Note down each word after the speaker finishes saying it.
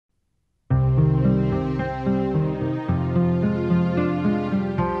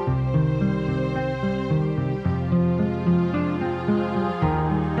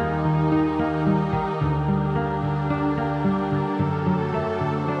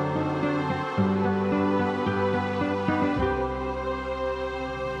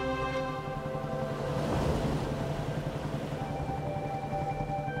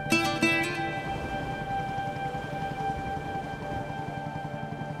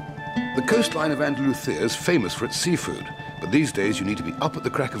The coastline of Andalusia is famous for its seafood, but these days you need to be up at the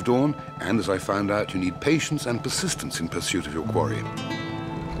crack of dawn, and as I found out, you need patience and persistence in pursuit of your quarry.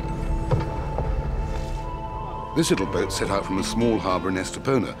 This little boat set out from a small harbour in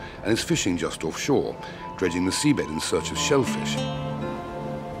Estepona and is fishing just offshore, dredging the seabed in search of shellfish.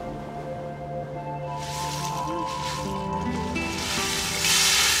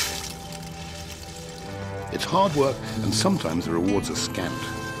 It's hard work, and sometimes the rewards are scant.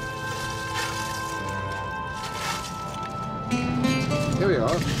 Here we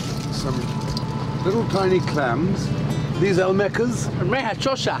are, some little tiny clams. These almecas? Almeja,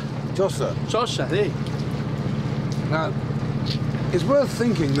 chosa. Chosa. Chosa, sí. Now, it's worth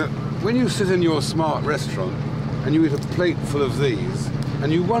thinking that when you sit in your smart restaurant and you eat a plate full of these,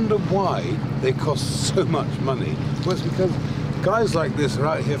 and you wonder why they cost so much money, well, it's because guys like this are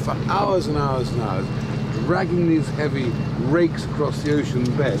out here for hours and hours and hours, dragging these heavy rakes across the ocean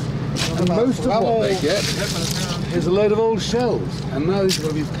bed. And most of what they get is a load of old shells. And now these are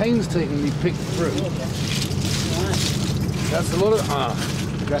going to be painstakingly picked through. That's a lot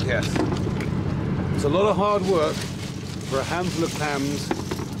of, gracias. It's a lot of hard work for a handful of clams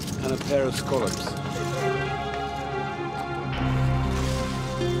and a pair of scallops.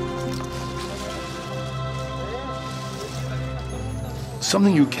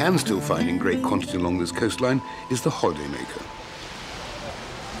 Something you can still find in great quantity along this coastline is the holidaymaker.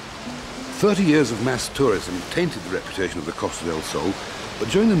 30 years of mass tourism tainted the reputation of the Costa del Sol, but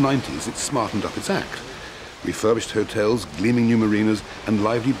during the 90s it smartened up its act. Refurbished hotels, gleaming new marinas, and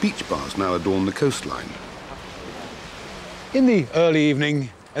lively beach bars now adorn the coastline. In the early evening,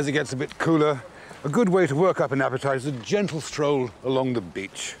 as it gets a bit cooler, a good way to work up an appetite is a gentle stroll along the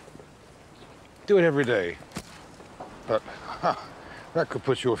beach. Do it every day. But, that could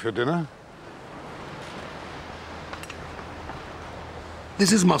put you off your dinner.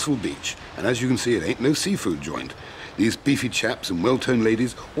 This is Muscle Beach, and as you can see, it ain't no seafood joint. These beefy chaps and well-toned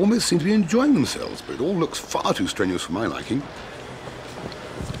ladies almost seem to be enjoying themselves, but it all looks far too strenuous for my liking.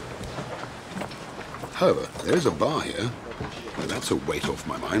 However, there is a bar here. Well, that's a weight off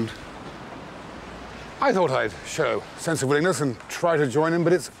my mind. I thought I'd show sense of willingness and try to join in,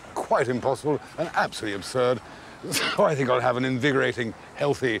 but it's quite impossible and absolutely absurd. So I think I'll have an invigorating,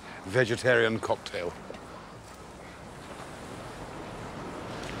 healthy vegetarian cocktail.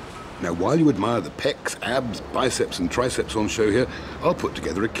 Now, while you admire the pecs, abs, biceps and triceps on show here, I'll put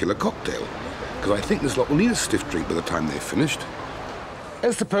together a killer cocktail, because I think this lot will need a stiff drink by the time they've finished.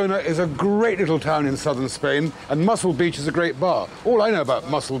 Estepona is a great little town in southern Spain, and Muscle Beach is a great bar. All I know about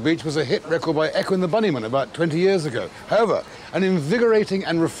Muscle Beach was a hit record by Echo and the Bunnymen about 20 years ago. However, an invigorating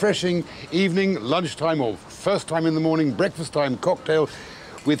and refreshing evening, lunchtime, or first time in the morning, breakfast time cocktail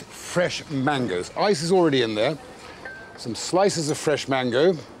with fresh mangoes. Ice is already in there. Some slices of fresh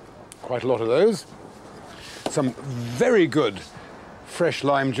mango, quite a lot of those. Some very good fresh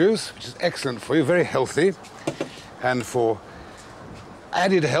lime juice, which is excellent for you, very healthy. And for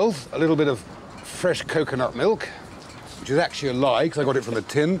added health, a little bit of fresh coconut milk, which is actually a lie, because I got it from a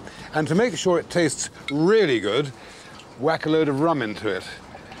tin. And to make sure it tastes really good, whack a load of rum into it.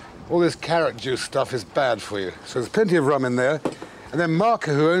 All this carrot juice stuff is bad for you. So there's plenty of rum in there. And then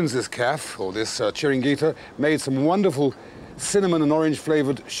Marco, who owns this caf, or this chiringuito, made some wonderful cinnamon and orange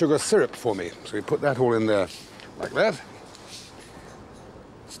flavoured sugar syrup for me. So we put that all in there like that.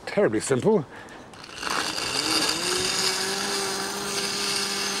 It's terribly simple.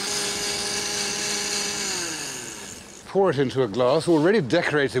 Pour it into a glass, already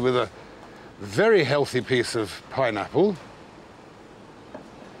decorated with a very healthy piece of pineapple.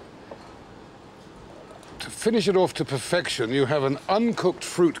 To finish it off to perfection, you have an uncooked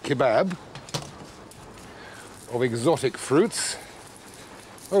fruit kebab of exotic fruits.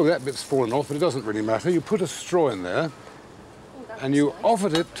 Oh, that bit's fallen off, but it doesn't really matter. You put a straw in there, and you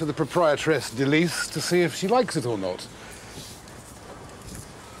offered it to the proprietress, Delise, to see if she likes it or not.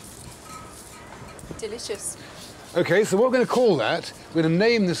 Delicious. Okay, so what we're going to call that, we're going to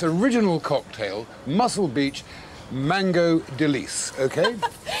name this original cocktail Muscle Beach Mango Delise, okay?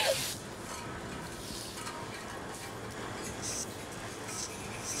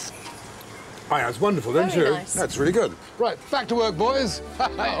 Oh, yeah, it's wonderful, don't you? Nice. That's really good. Right, back to work, boys.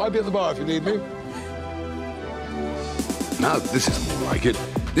 I'll be at the bar if you need me. Now, this is more like it.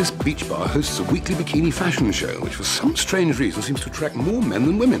 This beach bar hosts a weekly bikini fashion show, which for some strange reason seems to attract more men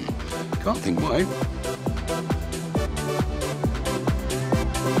than women. Can't think why.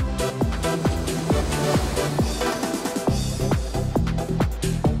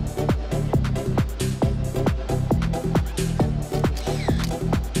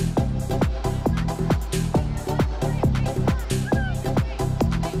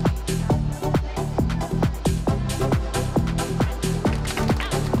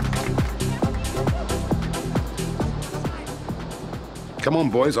 Come on,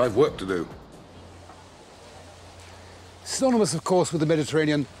 boys, I've work to do. Synonymous, of course, with the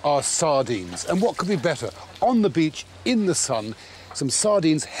Mediterranean are sardines. And what could be better? On the beach, in the sun, some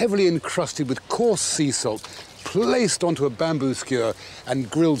sardines heavily encrusted with coarse sea salt, placed onto a bamboo skewer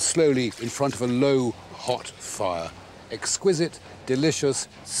and grilled slowly in front of a low, hot fire. Exquisite, delicious,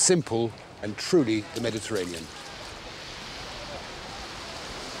 simple, and truly the Mediterranean.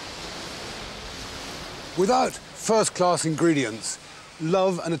 Without first-class ingredients,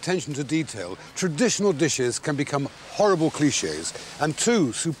 love and attention to detail, traditional dishes can become horrible clichés. And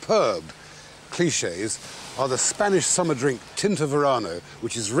two superb clichés are the Spanish summer drink Tinto Verano,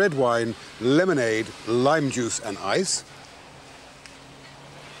 which is red wine, lemonade, lime juice and ice.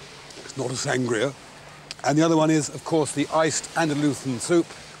 It's not a sangria. And the other one is, of course, the iced Andalusian soup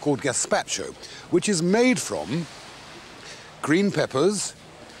called gaspaccio, which is made from green peppers,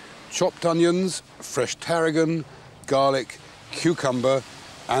 chopped onions, fresh tarragon, garlic, cucumber,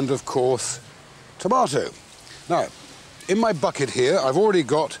 and of course, tomato. Now, in my bucket here, I've already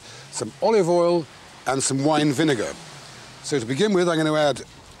got some olive oil and some wine vinegar. So to begin with, I'm going to add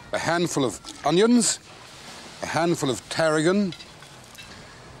a handful of onions, a handful of tarragon,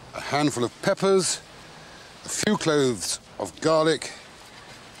 a handful of peppers, a few cloves of garlic,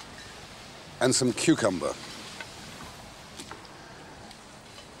 and some cucumber.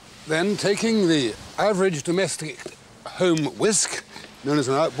 Then, taking the average domestic home whisk, known as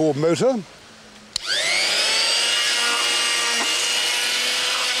an outboard motor,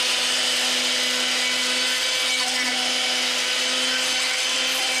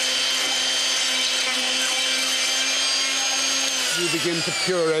 you begin to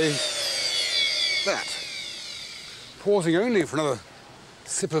puree that. Pausing only for another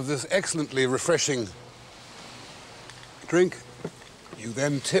sip of this excellently refreshing drink, you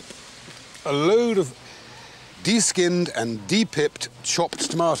then tip a load of de-skinned and de-pipped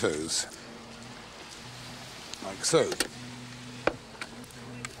chopped tomatoes, like so.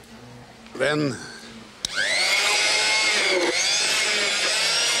 Then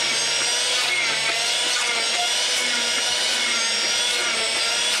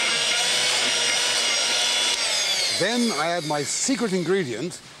I add my secret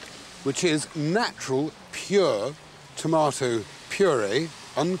ingredient, which is natural, pure tomato puree,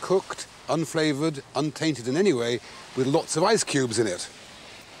 uncooked, unflavoured, untainted in any way, with lots of ice cubes in it.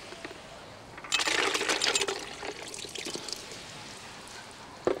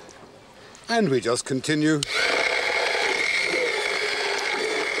 And we just continue.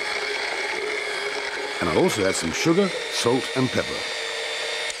 And I'll also add some sugar, salt and pepper.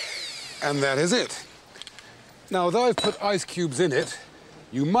 And that is it. Now, though I've put ice cubes in it,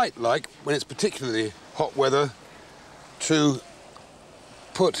 you might like, when it's particularly hot weather, to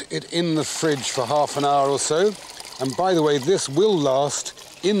put it in the fridge for half an hour or so. And by the way, this will last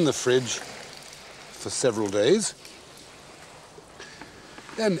in the fridge for several days.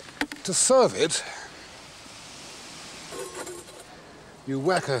 Then, to serve it, you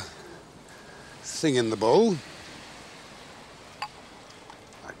whack a thing in the bowl,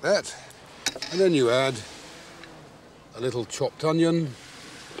 like that, and then you add a little chopped onion,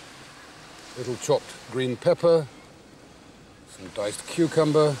 a little chopped green pepper, some diced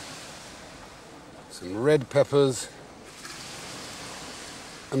cucumber, some red peppers,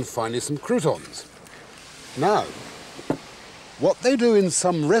 and finally some croutons. Now, what they do in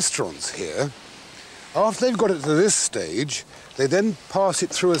some restaurants here, after they've got it to this stage, they then pass it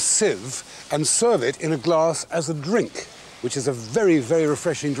through a sieve and serve it in a glass as a drink, which is a very, very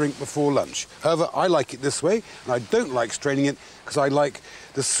refreshing drink before lunch. However, I like it this way, and I don't like straining it because I like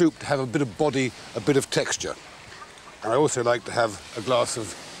the soup to have a bit of body, a bit of texture. And I also like to have a glass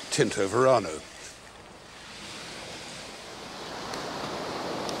of Tinto Verano.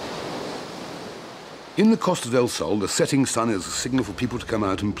 In the Costa del Sol, the setting sun is a signal for people to come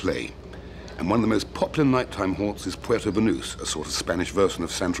out and play. And one of the most popular nighttime haunts is Puerto Banús, a sort of Spanish version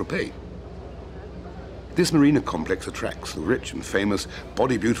of Saint-Tropez. This marina complex attracts the rich and famous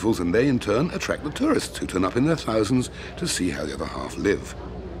body beautifuls, and they in turn attract the tourists who turn up in their thousands to see how the other half live.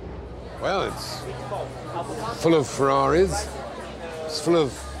 Well, it's full of Ferraris, it's full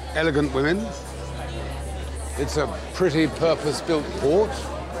of elegant women. It's a pretty purpose-built port.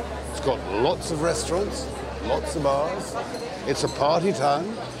 It's got lots of restaurants, lots of bars. It's a party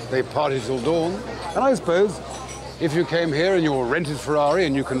town. They party till dawn. And I suppose if you came here and you were rented Ferrari,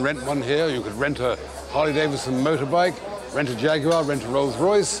 and you can rent one here, you could rent a Harley-Davidson motorbike, rent a Jaguar, rent a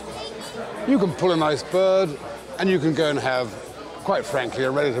Rolls-Royce. You can pull a nice bird, and you can go and have, quite frankly,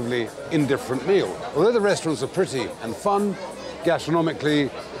 a relatively indifferent meal. Although the restaurants are pretty and fun, gastronomically,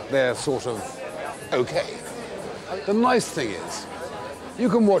 they're sort of okay. The nice thing is, You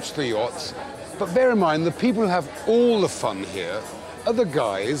can watch the yachts, but bear in mind the people who have all the fun here are the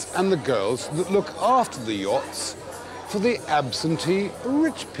guys and the girls that look after the yachts for the absentee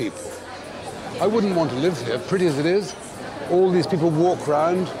rich people. I wouldn't want to live here, pretty as it is. All these people walk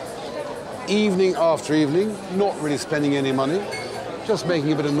round evening after evening, not really spending any money, just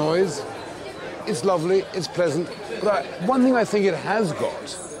making a bit of noise. It's lovely, it's pleasant, but one thing I think it has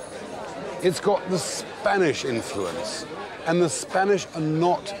got, it's got the Spanish influence. And the Spanish are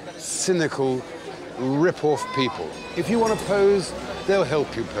not cynical, rip-off people. If you want to pose, they'll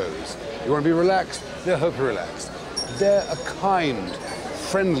help you pose. You want to be relaxed, they'll help you relax. They're a kind,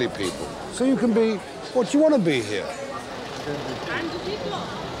 friendly people. So you can be what you want to be here.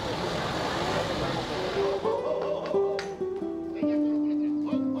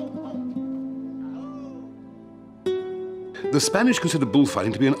 The Spanish consider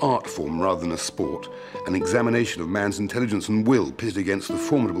bullfighting to be an art form rather than a sport, an examination of man's intelligence and will pitted against the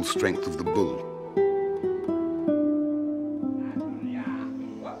formidable strength of the bull.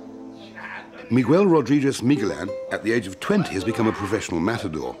 Miguel Rodriguez Miguelan, at the age of 20, has become a professional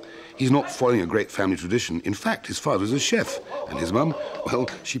matador. He's not following a great family tradition. In fact, his father's a chef, and his mum, well,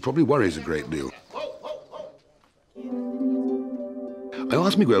 she probably worries a great deal. I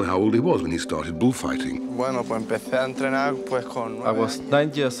asked Miguel how old he was when he started bullfighting. I was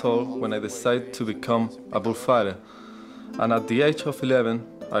 9 years old when I decided to become a bullfighter, and at the age of 11,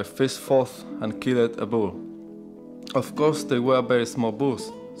 I first fought and killed a bull. Of course, they were very small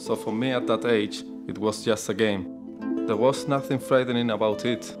bulls, so for me at that age, it was just a game. There was nothing frightening about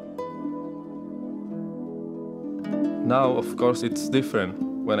it. Now, of course, it's different.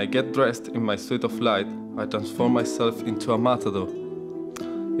 When I get dressed in my suit of light, I transform myself into a matador.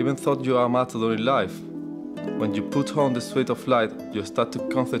 Even though you are a matador in life, when you put on the suit of light, you start to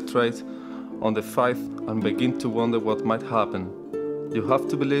concentrate on the fight and begin to wonder what might happen. You have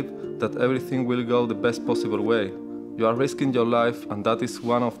to believe that everything will go the best possible way. You are risking your life, and that is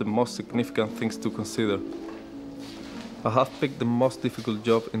one of the most significant things to consider. I have picked the most difficult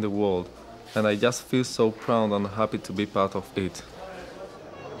job in the world, and I just feel so proud and happy to be part of it.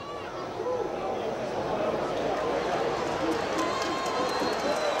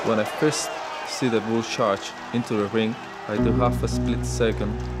 When I first see the bull charge into the ring, I do have a split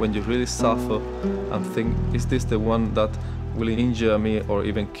second when you really suffer and think, is this the one that will injure me or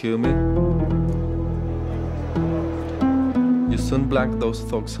even kill me? You soon blank those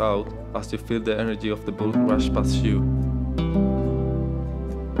thoughts out as you feel the energy of the bull rush past you.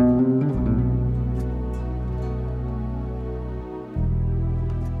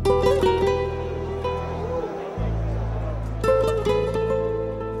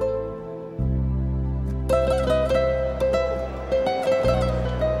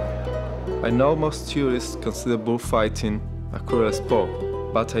 I know most tourists consider bullfighting a cruel sport,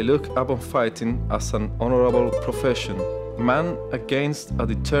 but I look upon fighting as an honorable profession. Man against a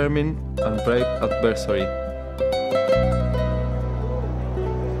determined and brave adversary.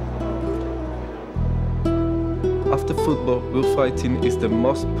 After football, bullfighting is the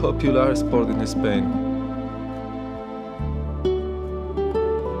most popular sport in Spain.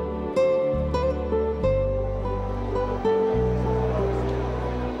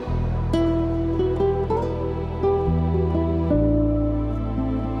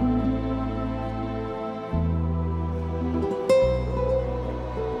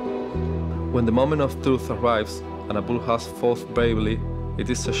 When the moment of truth arrives and a bull has fought bravely, it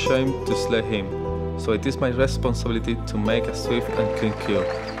is a shame to slay him, so it is my responsibility to make a swift and clean kill.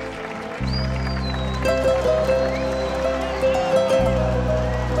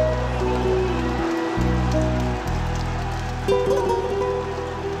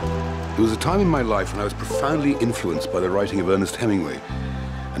 There was a time in my life when I was profoundly influenced by the writing of Ernest Hemingway,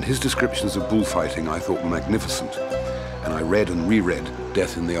 and his descriptions of bullfighting I thought were magnificent, and I read and reread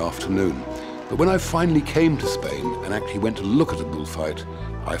Death in the Afternoon. But when I finally came to Spain and actually went to look at a bullfight,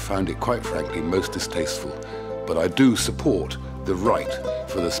 I found it, quite frankly, most distasteful. But I do support the right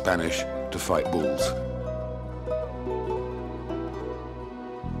for the Spanish to fight bulls.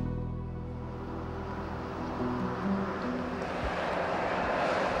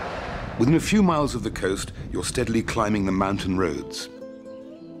 Within a few miles of the coast, you're steadily climbing the mountain roads.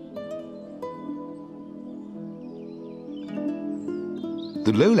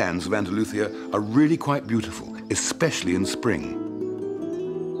 The lowlands of Andalusia are really quite beautiful, especially in spring.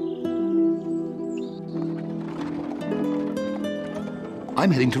 I'm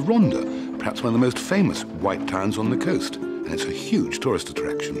heading to Ronda, perhaps one of the most famous white towns on the coast, and it's a huge tourist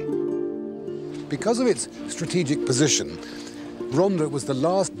attraction. Because of its strategic position, Ronda was the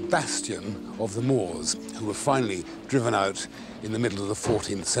last bastion of the Moors, who were finally driven out in the middle of the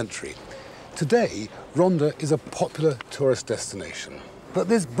 14th century. Today, Ronda is a popular tourist destination. But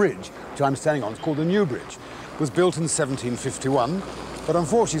this bridge, which I'm standing on, is called the New Bridge, was built in 1751, but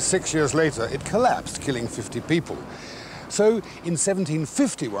unfortunately 6 years later it collapsed, killing 50 people. So in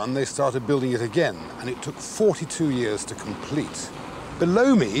 1751 they started building it again, and it took 42 years to complete.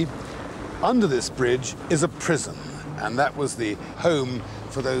 Below me, under this bridge, is a prison, and that was the home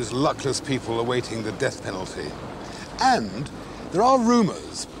for those luckless people awaiting the death penalty. And there are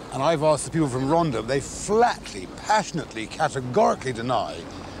rumours, and I've asked the people from Ronda, they flatly, passionately, categorically deny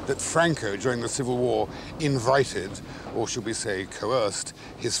that Franco, during the Civil War, invited, or should we say coerced,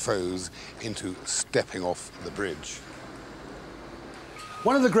 his foes into stepping off the bridge.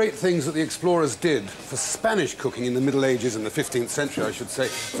 One of the great things that the explorers did for Spanish cooking in the Middle Ages and the 15th century, I should say,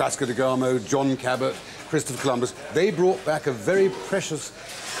 Vasco da Gama, John Cabot, Christopher Columbus, they brought back a very precious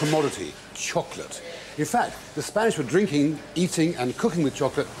commodity, chocolate. In fact, the Spanish were drinking, eating and cooking with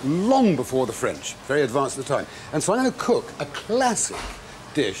chocolate long before the French, very advanced at the time. And so I'm going to cook a classic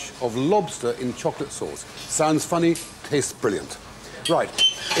dish of lobster in chocolate sauce. Sounds funny, tastes brilliant. Right,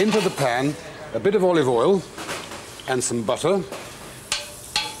 into the pan, a bit of olive oil and some butter.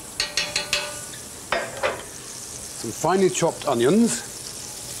 Some finely chopped onions,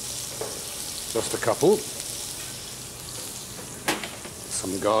 just a couple.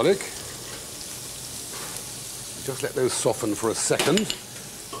 Some garlic. Just let those soften for a second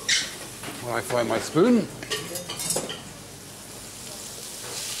while I find my spoon.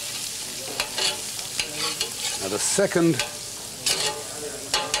 Now the second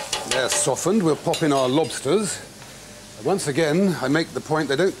they're softened, we'll pop in our lobsters. Once again, I make the point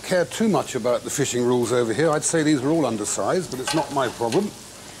they don't care too much about the fishing rules over here. I'd say these were all undersized, but it's not my problem.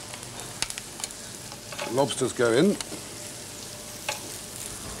 Lobsters go in.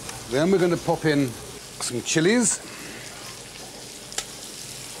 Then we're going to pop in some chilies.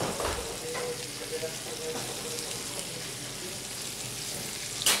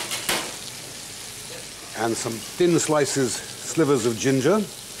 And some thin slivers of ginger.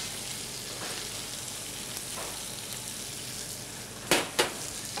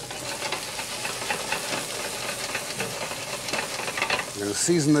 I'm going to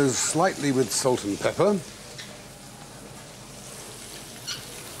season those slightly with salt and pepper.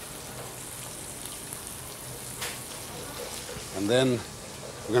 And then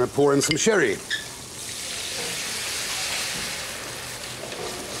we're going to pour in some sherry.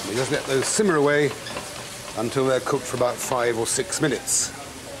 We just let those simmer away until they're cooked for about 5 or 6 minutes.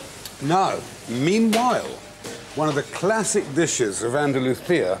 Now, meanwhile, one of the classic dishes of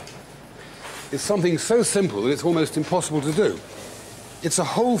Andalusia is something so simple that it's almost impossible to do. It's a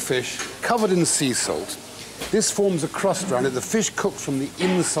whole fish covered in sea salt. This forms a crust around it. The fish cooked from the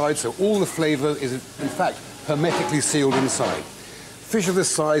inside, so all the flavour is, in fact, hermetically sealed inside. Fish of this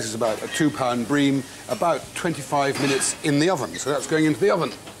size is about a 2-pound bream, about 25 minutes in the oven. So that's going into the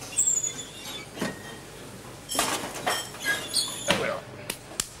oven. There we are.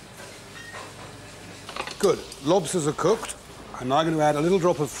 Good. Lobsters are cooked. I'm now going to add a little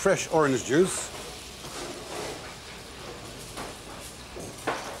drop of fresh orange juice.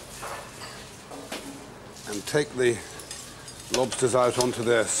 And take the lobsters out onto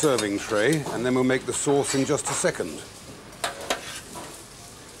their serving tray, and then we'll make the sauce in just a second.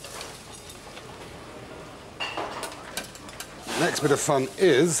 The next bit of fun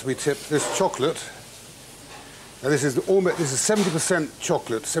is we tip this chocolate. Now this is 70%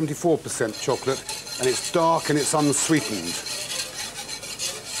 chocolate, 74% chocolate, and it's dark and it's unsweetened.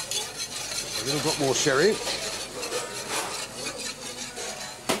 A little drop more sherry.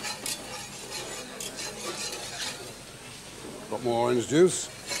 Got more orange juice.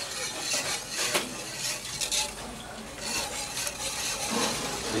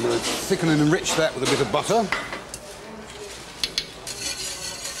 I'm going to thicken and enrich that with a bit of butter.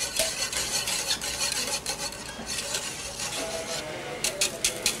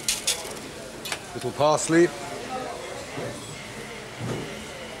 Little parsley.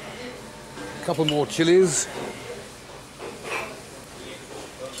 A couple more chilies.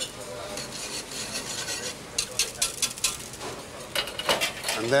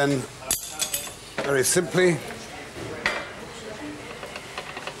 And then, very simply,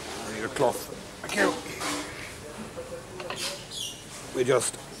 I need a cloth. Thank you. We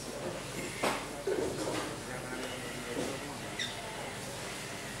just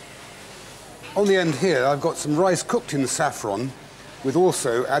on the end here, I've got some rice cooked in saffron, with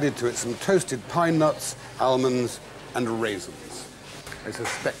also added to it some toasted pine nuts, almonds, and raisins. It's a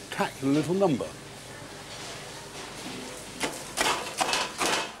spectacular little number.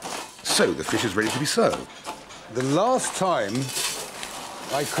 So the fish is ready to be served. The last time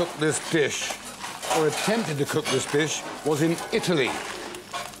I cooked this dish, or attempted to cook this dish, was in Italy,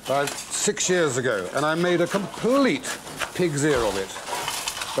 about 6 years ago, and I made a complete pig's ear of it.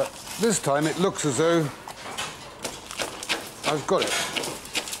 But this time it looks as though I've got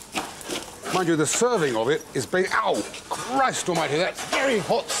it. Mind you, the serving of it is based... Ow! Christ almighty, that's very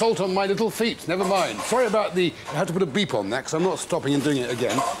hot salt on my little feet. Never mind. Sorry about the... I had to put a beep on that, because I'm not stopping and doing it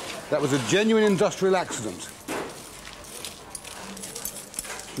again. That was a genuine industrial accident.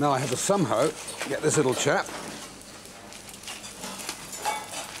 Now I have to somehow get this little chap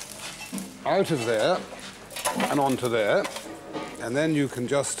out of there and onto there, and then you can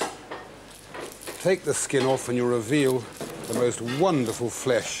just take the skin off and you reveal the most wonderful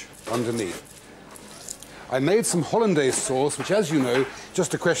flesh underneath. I made some hollandaise sauce, which, as you know,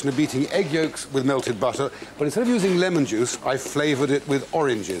 just a question of beating egg yolks with melted butter, but instead of using lemon juice, I flavoured it with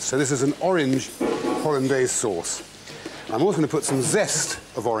oranges. So this is an orange hollandaise sauce. I'm also going to put some zest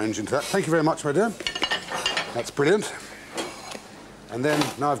of orange into that. Thank you very much, my dear. That's brilliant. And then,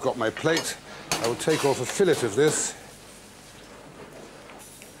 now I've got my plate, I will take off a fillet of this,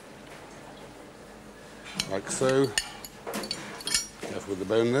 like so. Careful with the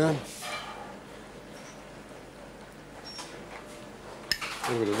bone there.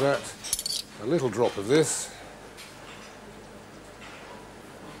 A little bit of that, a little drop of this.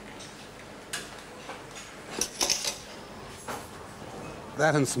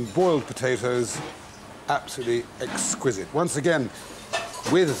 That and some boiled potatoes, absolutely exquisite. Once again,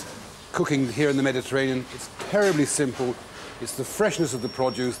 with cooking here in the Mediterranean, it's terribly simple. It's the freshness of the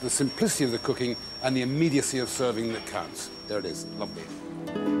produce, the simplicity of the cooking, and the immediacy of serving that counts. There it is, lovely.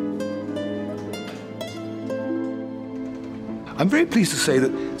 I'm very pleased to say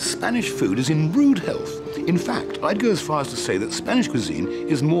that Spanish food is in rude health. In fact, I'd go as far as to say that Spanish cuisine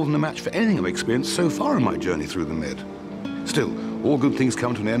is more than a match for anything I've experienced so far in my journey through the Med. Still, all good things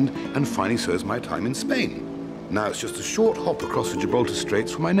come to an end, and finally so is my time in Spain. Now it's just a short hop across the Gibraltar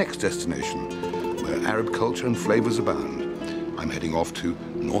Straits for my next destination, where Arab culture and flavours abound. I'm heading off to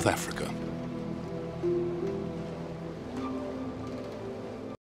North Africa.